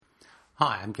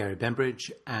Hi, I'm Gary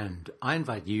Bembridge, and I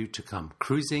invite you to come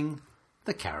cruising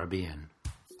the Caribbean.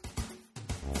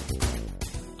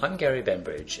 I'm Gary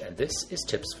Bembridge, and this is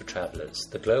Tips for Travellers,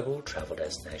 the global travel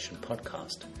destination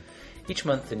podcast. Each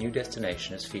month, a new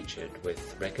destination is featured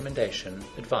with recommendation,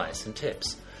 advice, and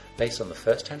tips based on the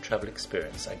first-hand travel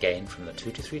experience I gain from the 2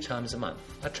 to 3 times a month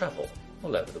I travel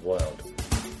all over the world.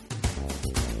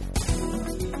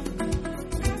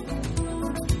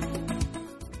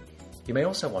 You may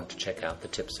also want to check out the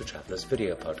Tips for Travellers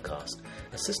video podcast,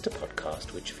 a sister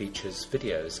podcast which features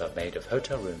videos I've made of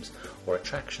hotel rooms or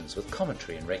attractions with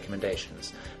commentary and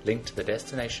recommendations linked to the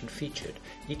destination featured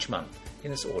each month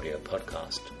in this audio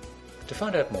podcast. To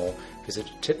find out more, visit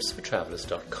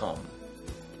tipsfortravellers.com.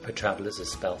 For Travellers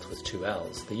is spelt with 2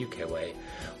 L's, the UK way,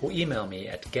 or email me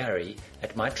at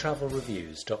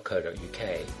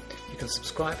gary@mytravelreviews.co.uk. You can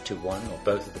subscribe to one or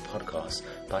both of the podcasts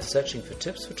by searching for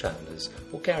Tips for Travellers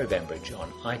or Gary Bembridge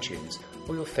on iTunes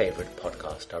or your favourite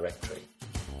podcast directory.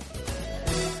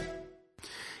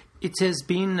 It has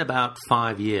been about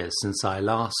 5 years since I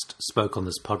last spoke on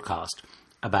this podcast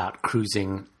about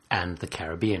cruising and the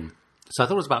Caribbean. So I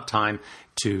thought it was about time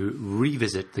to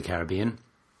revisit the Caribbean,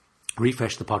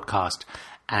 refresh the podcast,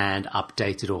 and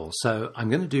update it all. So I'm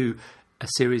going to do a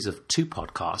series of 2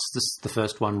 podcasts. This is the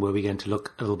first one where we're going to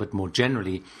look a little bit more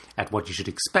generally at what you should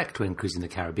expect when cruising the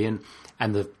Caribbean.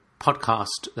 And the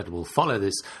podcast that will follow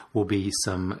this will be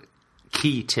some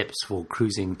key tips for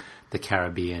cruising the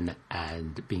Caribbean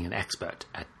and being an expert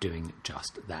at doing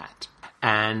just that.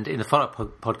 And in the follow-up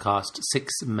podcast,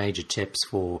 6 major tips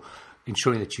for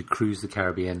ensuring that you cruise the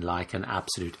Caribbean like an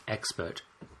absolute expert.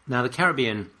 Now, the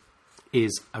Caribbean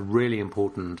is a really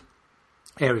important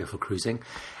area for cruising,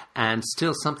 and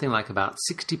still something like about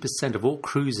 60% of all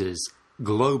cruises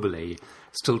globally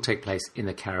still take place in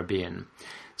the Caribbean.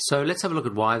 So let's have a look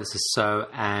at why this is so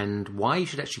and why you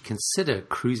should actually consider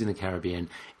cruising the Caribbean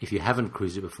if you haven't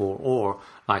cruised it before, or,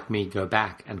 like me, go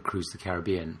back and cruise the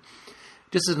Caribbean.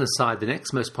 Just as an aside, the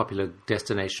next most popular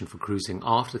destination for cruising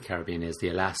after the Caribbean is the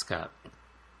Alaska.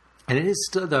 And it is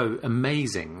still, though,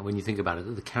 amazing when you think about it,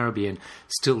 that the Caribbean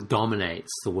still dominates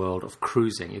the world of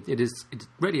cruising. It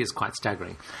really is quite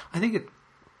staggering. I think it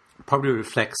probably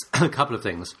reflects a couple of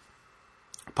things.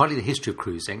 Partly the history of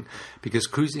cruising, because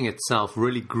cruising itself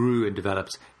really grew and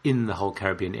developed in the whole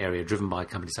Caribbean area, driven by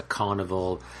companies like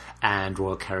Carnival and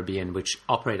Royal Caribbean, which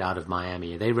operate out of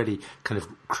Miami. They really kind of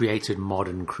created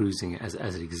modern cruising as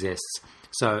it exists.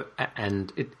 So,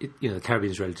 and the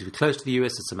Caribbean is relatively close to the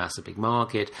US. It's a massive big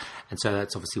market, and so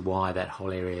that's obviously why that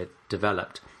whole area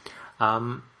developed.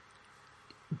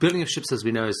 Building of ships, as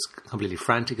we know, is completely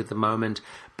frantic at the moment,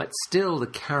 but still the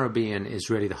Caribbean is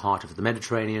really the heart of the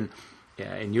Mediterranean.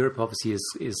 In Europe, obviously,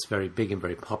 is very big and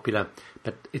very popular,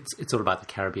 but it's all about the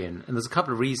Caribbean, and there's a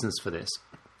couple of reasons for this.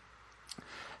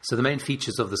 So the main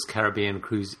features of this Caribbean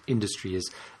cruise industry is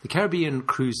the Caribbean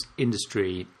cruise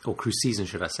industry, or cruise season,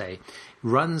 should I say,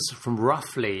 runs from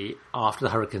roughly after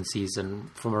the hurricane season,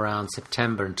 from around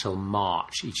September until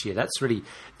March each year. That's really,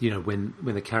 when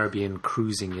the Caribbean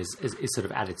cruising is sort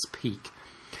of at its peak.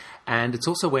 And it's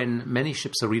also when many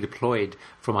ships are redeployed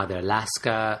from either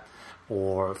Alaska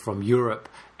or from Europe,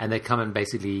 and they come and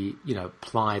basically,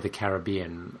 ply the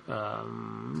Caribbean,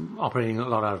 operating a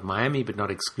lot out of Miami, but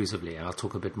not exclusively, and I'll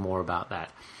talk a bit more about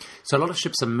that. So a lot of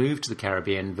ships are moved to the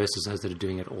Caribbean versus those that are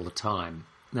doing it all the time.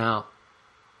 Now,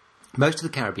 most of the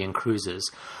Caribbean cruises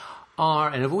are,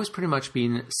 and have always pretty much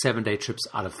been 7-day trips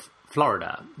out of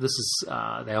Florida. This is,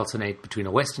 they alternate between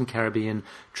a Western Caribbean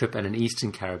trip and an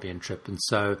Eastern Caribbean trip, and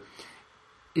so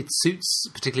it suits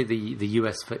particularly the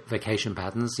US vacation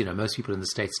patterns. Most people in the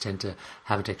States tend to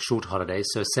have and take short holidays,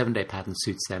 so a 7-day pattern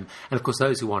suits them. And of course,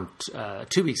 those who want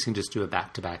 2 weeks can just do a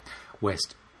back-to-back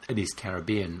West and East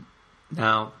Caribbean.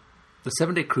 Now, the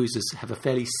 7-day cruises have a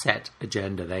fairly set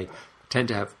agenda. They tend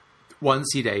to have 1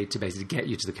 sea day to basically get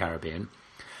you to the Caribbean.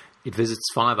 It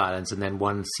visits 5 islands and then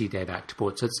 1 sea day back to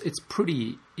port. So it's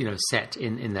pretty, set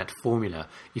in that formula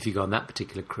if you go on that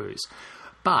particular cruise.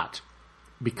 But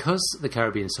because the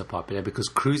Caribbean is so popular, because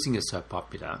cruising is so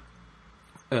popular,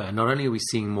 not only are we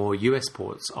seeing more US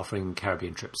ports offering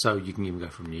Caribbean trips, so you can even go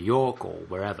from New York or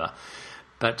wherever,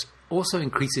 but also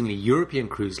increasingly European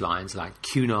cruise lines like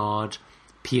Cunard,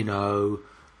 P&O,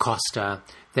 Costa,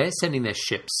 they're sending their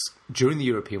ships during the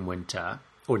European winter,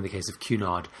 or in the case of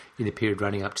Cunard, in the period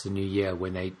running up to the new year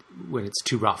when it's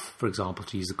too rough, for example,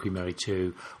 to use the Queen Mary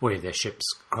 2 or their ships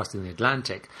crossing the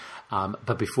Atlantic,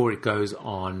 but before it goes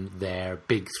on their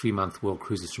big 3-month world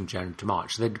cruises from January to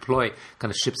March. So they deploy kind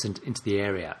of ships into the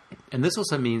area. And this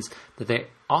also means that they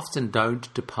often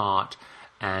don't depart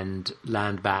and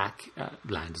land back,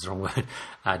 land is the wrong word,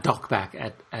 dock back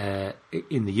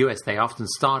in the US, they often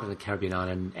start in a Caribbean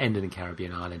island and end in a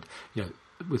Caribbean island,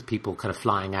 with people kind of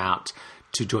flying out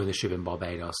to join the ship in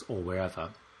Barbados or wherever.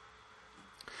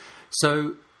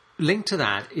 So linked to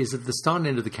that is at the start and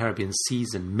end of the Caribbean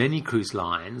season, many cruise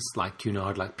lines like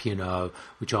Cunard, like P&O,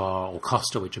 or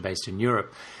Costa, which are based in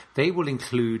Europe, they will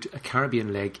include a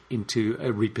Caribbean leg into a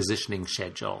repositioning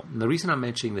schedule. And the reason I'm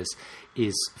mentioning this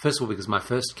is, first of all, because my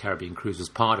first Caribbean cruise was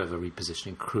part of a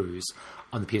repositioning cruise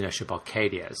on the P&O ship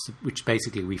Arcadia, which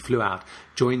basically we flew out,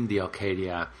 joined the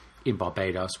Arcadia in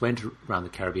Barbados, went around the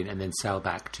Caribbean, and then sailed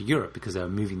back to Europe because they were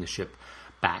moving the ship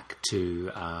back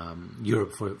to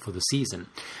Europe for the season.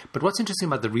 But what's interesting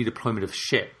about the redeployment of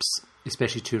ships,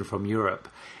 especially to and from Europe,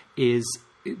 is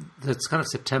it's kind of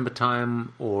September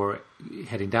time or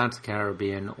heading down to the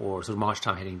Caribbean or sort of March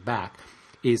time heading back,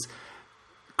 is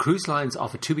cruise lines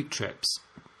offer 2-week trips.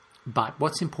 But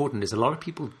what's important is a lot of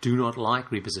people do not like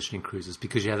repositioning cruises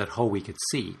because you have that whole week at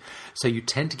sea. So you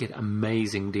tend to get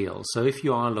amazing deals. So if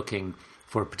you are looking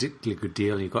for a particularly good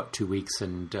deal and you've got 2 weeks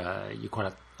and you've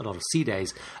quite a lot of sea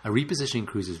days, a repositioning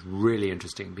cruise is really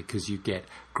interesting because you get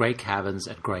great cabins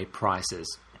at great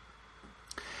prices.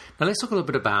 Now let's talk a little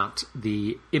bit about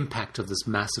the impact of this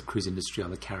massive cruise industry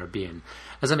on the Caribbean.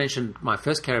 As I mentioned, my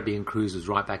first Caribbean cruise was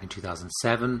right back in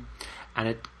 2007, and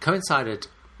it coincided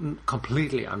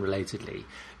completely unrelatedly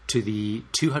to the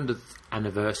 200th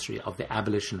anniversary of the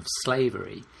abolition of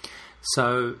slavery.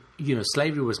 So,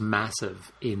 slavery was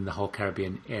massive in the whole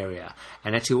Caribbean area.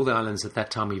 And actually all the islands at that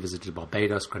time we visited,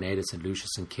 Barbados, Grenada, St. Lucia,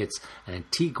 St. Kitts, and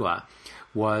Antigua,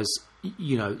 was,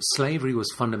 slavery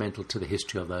was fundamental to the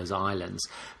history of those islands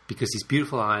because these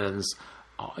beautiful islands,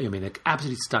 they're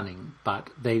absolutely stunning, but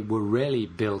they were really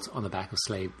built on the back of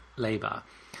slave labor.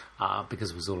 Because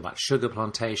it was all about sugar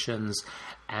plantations,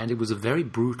 and it was a very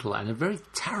brutal and a very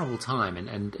terrible time.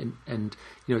 And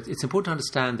it's important to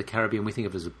understand the Caribbean. We think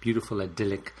of it as a beautiful,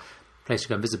 idyllic place to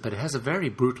go and visit, but it has a very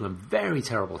brutal and very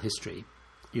terrible history.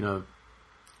 You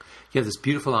have this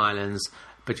beautiful islands,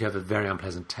 but you have a very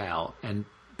unpleasant tale. And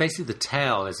basically the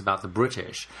tale is about the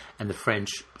British and the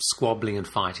French squabbling and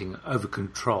fighting over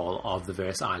control of the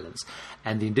various islands.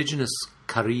 And the indigenous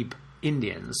Carib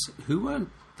Indians, who weren't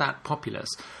that populous,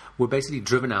 were basically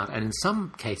driven out, and in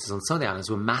some cases on some of the islands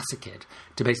were massacred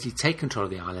to basically take control of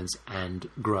the islands and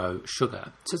grow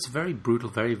sugar. So it's very brutal,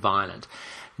 very violent.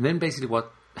 And then basically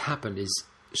what happened is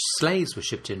slaves were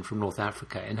shipped in from North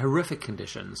Africa in horrific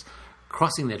conditions,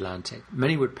 crossing the Atlantic.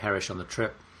 Many would perish on the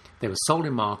trip. They were sold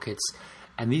in markets,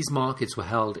 and these markets were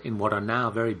held in what are now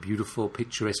very beautiful,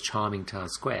 picturesque, charming town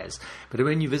squares. But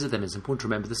when you visit them, it's important to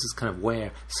remember this is kind of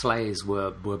where slaves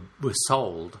were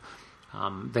sold.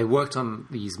 They worked on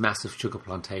these massive sugar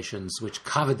plantations which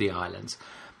covered the islands,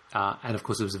 and of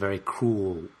course it was a very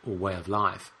cruel way of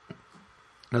life.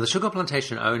 Now the sugar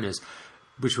plantation owners,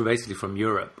 which were basically from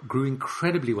Europe, grew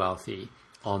incredibly wealthy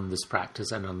on this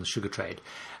practice and on the sugar trade.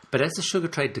 But as the sugar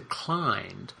trade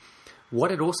declined,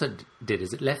 what it also did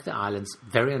is it left the islands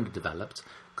very underdeveloped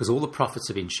because all the profits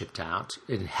had been shipped out.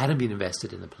 It hadn't been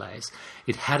invested in the place.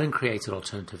 It hadn't created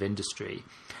alternative industry.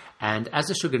 And as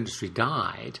the sugar industry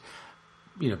died,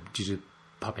 due to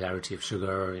popularity of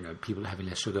sugar, people having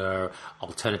less sugar,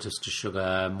 alternatives to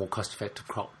sugar, more cost-effective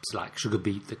crops like sugar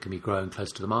beet that can be grown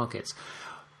close to the markets.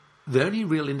 The only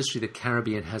real industry the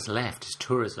Caribbean has left is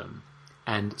tourism.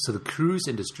 And so the cruise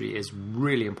industry is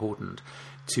really important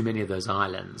to many of those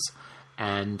islands.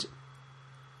 And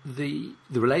the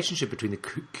relationship between the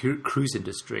cruise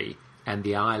industry and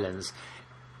the islands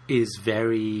is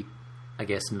very,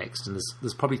 mixed. And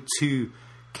there's probably two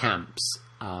camps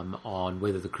on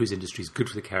whether the cruise industry is good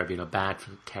for the Caribbean or bad for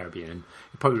the Caribbean. And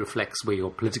it probably reflects where your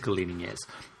political leaning is.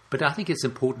 But I think it's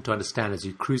important to understand as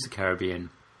you cruise the Caribbean,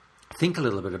 think a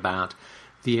little bit about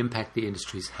the impact the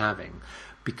industry is having.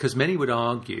 Because many would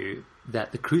argue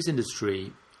that the cruise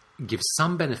industry gives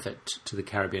some benefit to the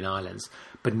Caribbean islands,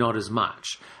 but not as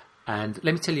much. And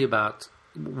let me tell you about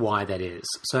why that is.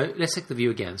 So let's take the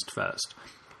view against first.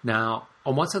 Now,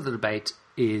 on one side of the debate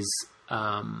is,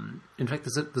 in fact,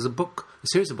 there's a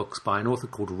series of books by an author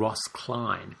called Ross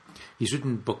Klein. He's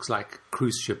written books like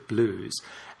Cruise Ship Blues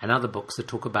and other books that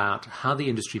talk about how the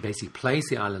industry basically plays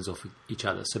the islands off each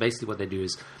other. So basically what they do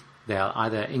is they'll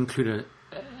either include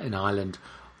an island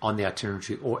on the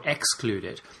itinerary or exclude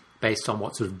it based on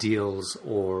what sort of deals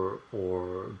or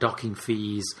docking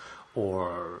fees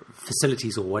or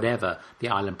facilities or whatever the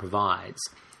island provides.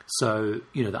 So,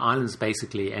 the islands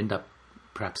basically end up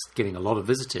perhaps getting a lot of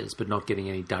visitors but not getting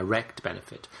any direct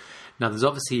benefit. Now, there's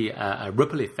obviously a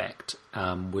ripple effect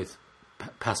with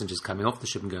passengers coming off the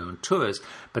ship and going on tours.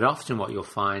 But often what you'll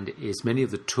find is many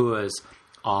of the tours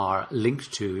are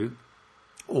linked to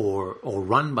or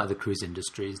run by the cruise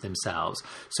industries themselves.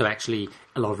 So actually,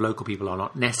 a lot of local people are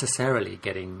not necessarily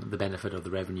getting the benefit of the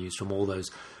revenues from all those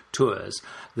tours.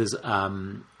 There's,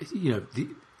 when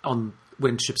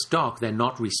ships dock, they're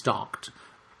not restocked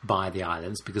by the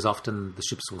islands, because often the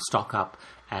ships will stock up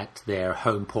at their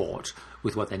home port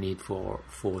with what they need for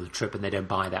the trip, and they don't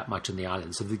buy that much in the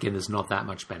islands. So again, there's not that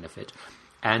much benefit.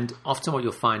 And often what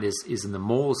you'll find is in the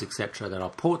malls, etc., that are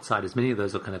portside, is many of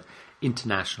those are kind of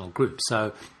international groups.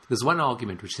 So there's one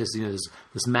argument which says, there's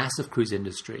this massive cruise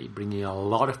industry bringing a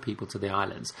lot of people to the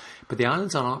islands, but the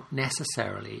islands are not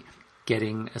necessarily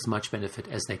getting as much benefit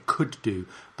as they could do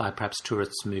by perhaps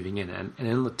tourists moving in. And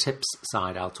on the tips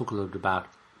side, I'll talk a little bit about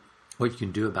what you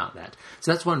can do about that.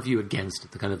 So that's one view against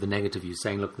it, the kind of the negative view,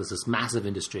 saying, look, there's this massive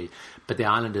industry, but the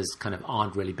islanders kind of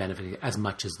aren't really benefiting as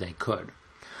much as they could.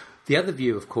 The other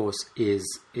view, of course, is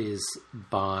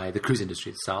by the cruise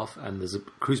industry itself, and there's a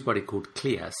cruise body called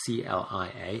CLIA,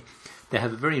 C-L-I-A. They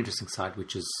have a very interesting site,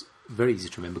 which is very easy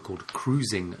to remember, called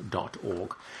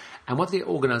cruising.org. And what the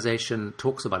organization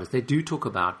talks about is they do talk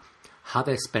about how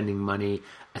they're spending money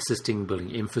assisting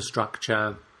building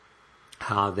infrastructure,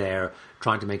 how they're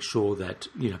trying to make sure that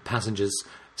passengers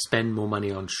spend more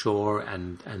money on shore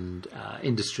and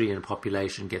industry and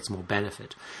population gets more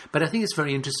benefit. But I think it's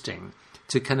very interesting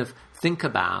to kind of think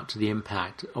about the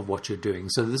impact of what you're doing.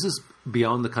 So this is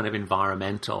beyond the kind of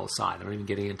environmental side. I'm not even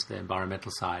getting into the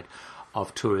environmental side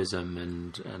of tourism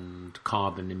and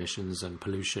carbon emissions and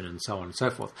pollution and so on and so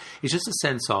forth. It's just a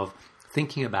sense of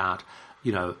thinking about,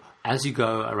 as you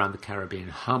go around the Caribbean,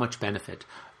 how much benefit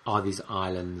are these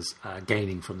islands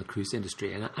gaining from the cruise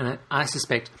industry? And I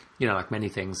suspect, like many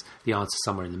things, the answer is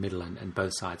somewhere in the middle, and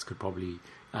both sides could probably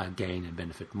gain and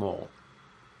benefit more.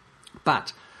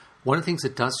 But one of the things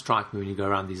that does strike me when you go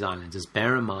around these islands is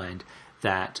bear in mind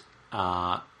that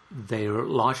they're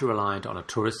largely reliant on a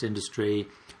tourist industry.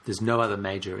 There's no other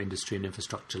major industry and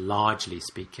infrastructure, largely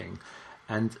speaking.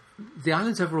 And the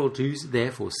islands overall do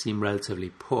therefore seem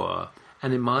relatively poor,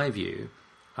 and in my view,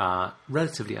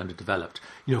 relatively underdeveloped.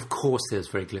 Of course there's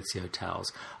very glitzy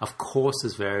hotels. Of course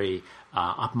there's very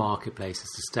upmarket places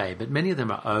to stay, but many of them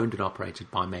are owned and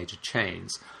operated by major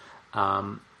chains.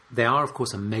 They are, of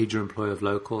course, a major employer of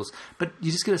locals, but you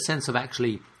just get a sense of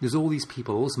actually there's all these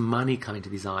people, all this money coming to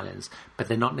these islands, but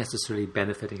they're not necessarily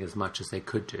benefiting as much as they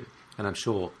could do. And I'm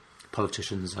sure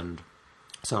politicians and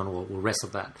so on will wrestle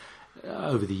that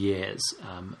over the years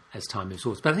as time moves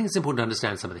forward. But I think it's important to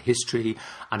understand some of the history,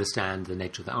 understand the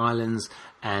nature of the islands,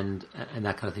 and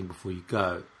that kind of thing before you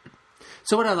go.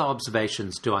 So what other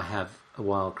observations do I have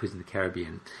while cruising the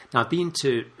Caribbean? Now, I've been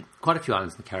to quite a few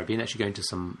islands in the Caribbean, actually going to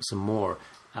some more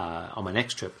on my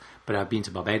next trip, but I've been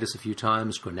to Barbados a few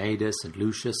times, Grenada, St.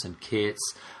 Lucia, St.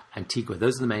 Kitts, Antigua.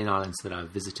 Those are the main islands that I've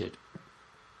visited.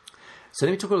 So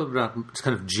let me talk a little bit about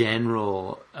kind of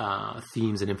general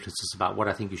themes and influences about what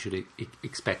I think you should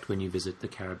expect when you visit the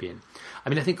Caribbean. I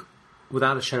mean, I think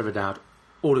without a shadow of a doubt,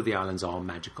 all of the islands are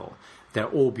magical. They're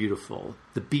all beautiful.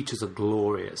 The beaches are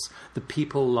glorious. The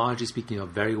people, largely speaking, are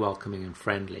very welcoming and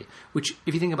friendly, which,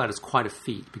 if you think about it, is quite a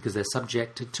feat because they're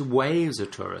subjected to waves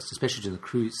of tourists, especially during the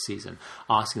cruise season,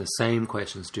 asking the same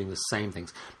questions, doing the same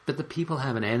things. But the people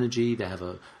have an energy, they have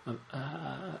a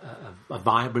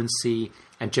vibrancy,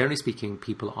 and generally speaking,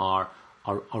 people are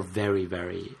very,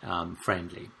 very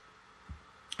friendly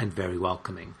and very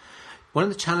welcoming. One of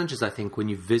the challenges, I think, when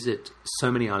you visit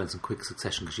so many islands in quick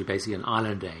succession, because you're basically an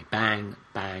island a day, bang,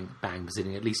 bang, bang,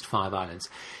 visiting at least 5 islands,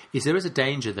 is there is a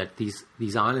danger that these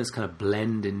islands kind of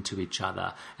blend into each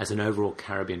other as an overall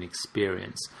Caribbean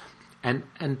experience. And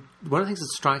one of the things that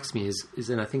strikes me is,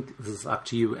 and I think this is up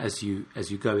to you as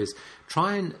you go, is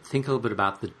try and think a little bit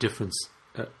about the difference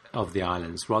of the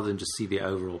islands rather than just see the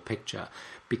overall picture,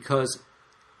 because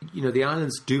the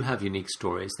islands do have unique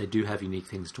stories. They do have unique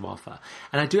things to offer.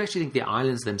 And I do actually think the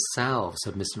islands themselves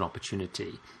have missed an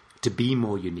opportunity to be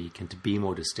more unique and to be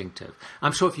more distinctive.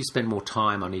 I'm sure if you spend more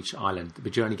time on each island,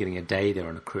 but you're only getting a day there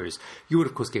on a cruise, you would,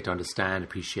 of course, get to understand,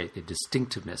 appreciate the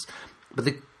distinctiveness. But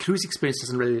the cruise experience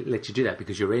doesn't really let you do that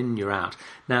because you're in, you're out.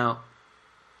 Now,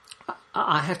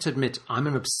 I have to admit, I'm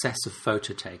an obsessive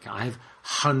photo taker. I have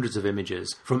hundreds of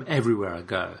images from everywhere I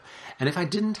go. And if I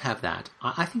didn't have that,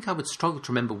 I think I would struggle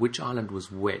to remember which island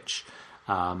was which.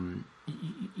 So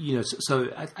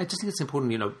I just think it's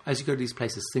important, as you go to these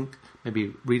places, think,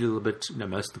 maybe read a little bit.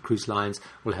 Most of the cruise lines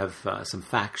will have some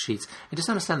fact sheets, and just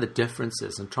understand the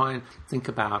differences and try and think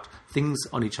about things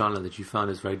on each island that you found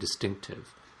is very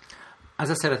distinctive.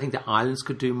 As I said, I think the islands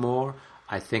could do more.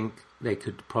 I think they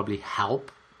could probably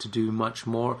help to do much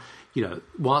more.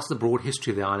 Whilst the broad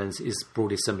history of the islands is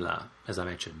broadly similar, as I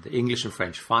mentioned, the English and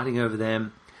French fighting over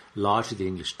them, largely the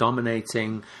English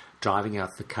dominating, driving out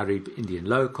the Carib Indian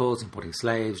locals, importing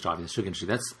slaves, driving the sugar industry.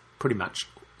 That's pretty much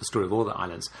the story of all the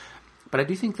islands. But I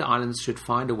do think the islands should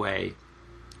find a way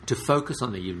to focus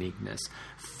on the uniqueness,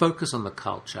 focus on the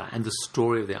culture and the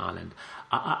story of the island.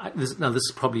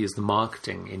 This probably is the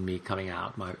marketing in me coming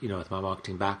out, with my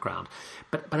marketing background.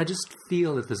 But I just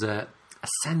feel that there's a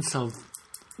sense of,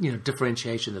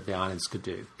 differentiation that the islands could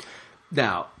do.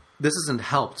 Now, this isn't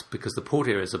helped because the port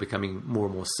areas are becoming more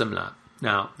and more similar.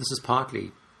 Now, this is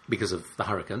partly because of the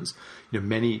hurricanes.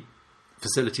 Many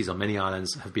facilities on many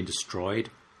islands have been destroyed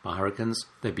by hurricanes.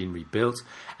 They've been rebuilt.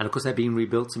 And of course, they're being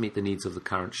rebuilt to meet the needs of the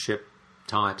current ship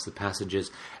types, the passengers,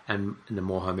 and in a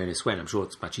more harmonious way. And I'm sure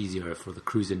it's much easier for the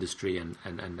cruise industry and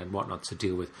whatnot to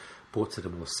deal with ports that are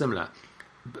more similar.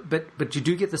 But you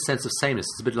do get the sense of sameness.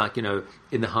 It's a bit like,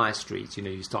 in the high streets,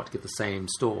 you start to get the same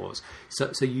stores.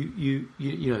 So you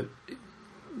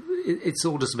it's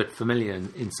all just a bit familiar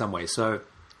in some ways. So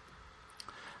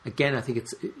again, I think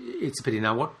it's a pity.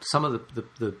 Now, what some of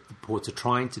the ports are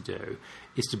trying to do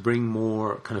is to bring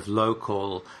more kind of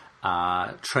local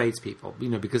tradespeople,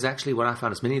 because actually what I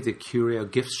found is many of the curio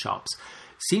gift shops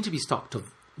seem to be stocked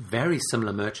of very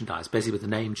similar merchandise, basically with the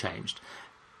name changed.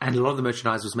 And a lot of the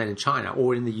merchandise was made in China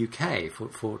or in the UK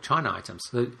for China items.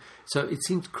 So it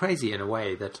seemed crazy in a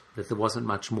way that there wasn't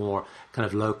much more kind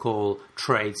of local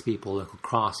tradespeople, local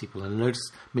craftspeople. And I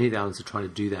noticed many of the islands are trying to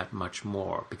do that much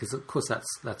more because, of course,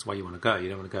 that's why you want to go. You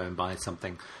don't want to go and buy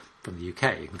something from the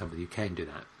UK. You can come to the UK and do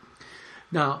that.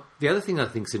 Now, the other thing that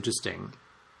I think is interesting,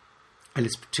 and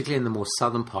it's particularly in the more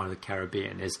southern part of the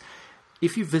Caribbean, is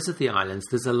if you visit the islands,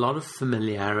 there's a lot of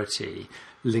familiarity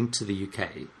linked to the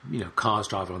UK. Cars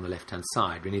driver on the left-hand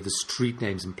side. Many of the street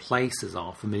names and places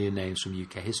are familiar names from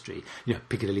UK history.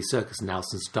 Piccadilly Circus,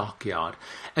 Nelson's Dockyard.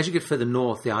 As you get further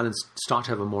north, the islands start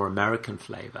to have a more American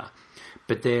flavour.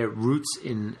 But their roots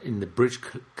in the British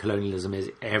colonialism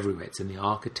is everywhere. It's in the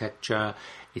architecture.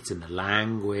 It's in the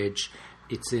language.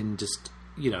 It's in just...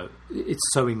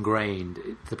 it's so ingrained,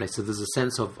 the place. So there's a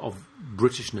sense of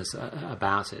Britishness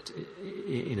about it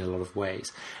in a lot of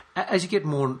ways. As you get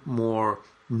more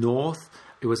north,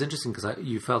 it was interesting because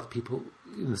you felt people,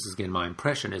 and this is again my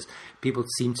impression, is people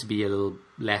seem to be a little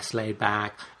less laid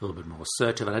back, a little bit more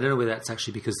assertive. And I don't know whether that's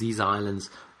actually because these islands,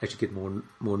 as you get more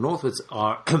northwards,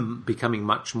 are becoming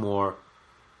much more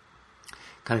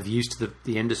kind of used to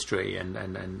the industry and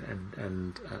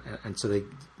so they,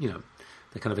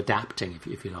 they're kind of adapting,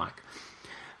 if you like.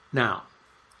 Now,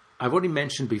 I've already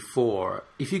mentioned before,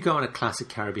 if you go on a classic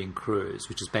Caribbean cruise,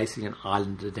 which is basically an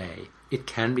island a day, it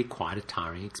can be quite a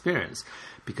tiring experience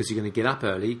because you're going to get up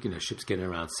early. Ships get in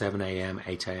around 7 a.m.,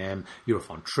 8 a.m. You're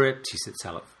off on trips. You set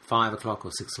sail at 5 o'clock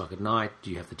or 6 o'clock at night.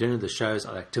 You have the dinner, the shows,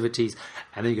 other activities,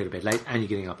 and then you go to bed late and you're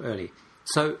getting up early.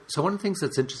 So one of the things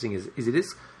that's interesting is it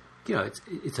is,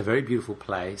 it's a very beautiful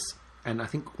place. And I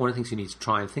think one of the things you need to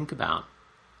try and think about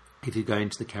if you're going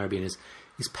to the Caribbean is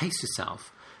pace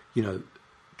yourself.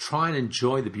 Try and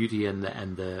enjoy the beauty and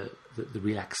the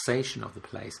relaxation of the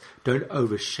place. Don't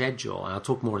overschedule. And I'll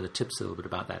talk more in the tips a little bit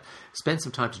about that. Spend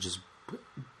some time to just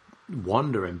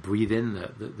wander and breathe in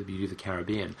the beauty of the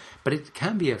Caribbean. But it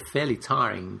can be a fairly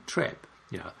tiring trip.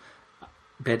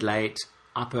 Bed late,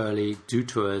 up early, do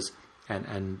tours,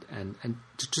 and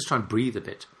just try and breathe a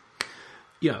bit.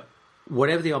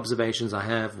 Whatever the observations I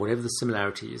have, whatever the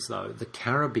similarities, though, the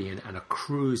Caribbean and a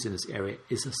cruise in this area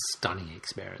is a stunning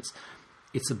experience.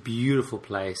 It's a beautiful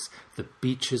place. The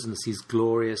beaches and the sea's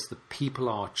glorious. The people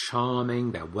are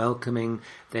charming. They're welcoming.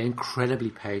 They're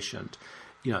incredibly patient.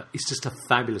 It's just a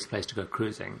fabulous place to go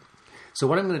cruising. So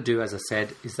what I'm going to do, as I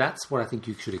said, is that's what I think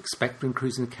you should expect when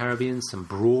cruising the Caribbean, some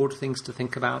broad things to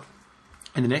think about.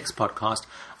 In the next podcast,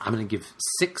 I'm going to give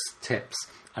 6 tips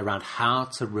around how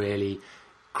to really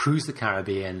cruise the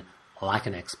Caribbean like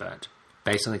an expert,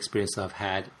 based on the experience that I've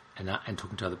had and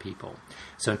talking to other people.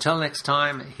 So until next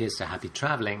time, here's to happy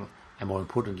traveling and, more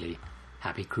importantly,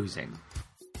 happy cruising.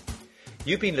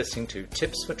 You've been listening to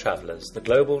Tips for Travelers, the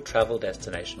Global Travel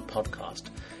Destination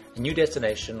podcast. A new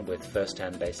destination with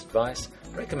first-hand based advice,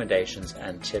 recommendations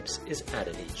and tips is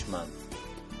added each month.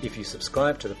 If you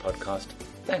subscribe to the podcast,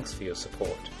 thanks for your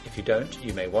support. If you don't,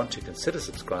 you may want to consider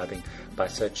subscribing by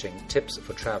searching Tips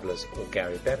for Travelers or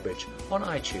Gary Beveridge on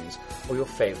iTunes or your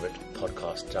favorite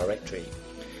podcast directory.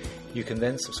 You can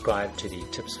then subscribe to the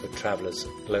Tips for Travelers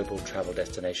Global Travel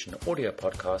Destination audio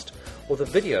podcast or the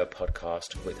video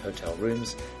podcast with hotel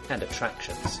rooms and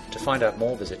attractions. To find out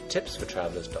more, visit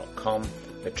tipsfortravelers.com,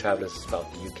 where Travelers is spelled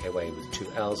the UK way with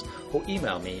 2 L's, or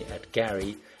email me at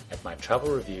Gary at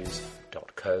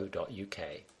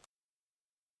mytravelreviews.co.uk.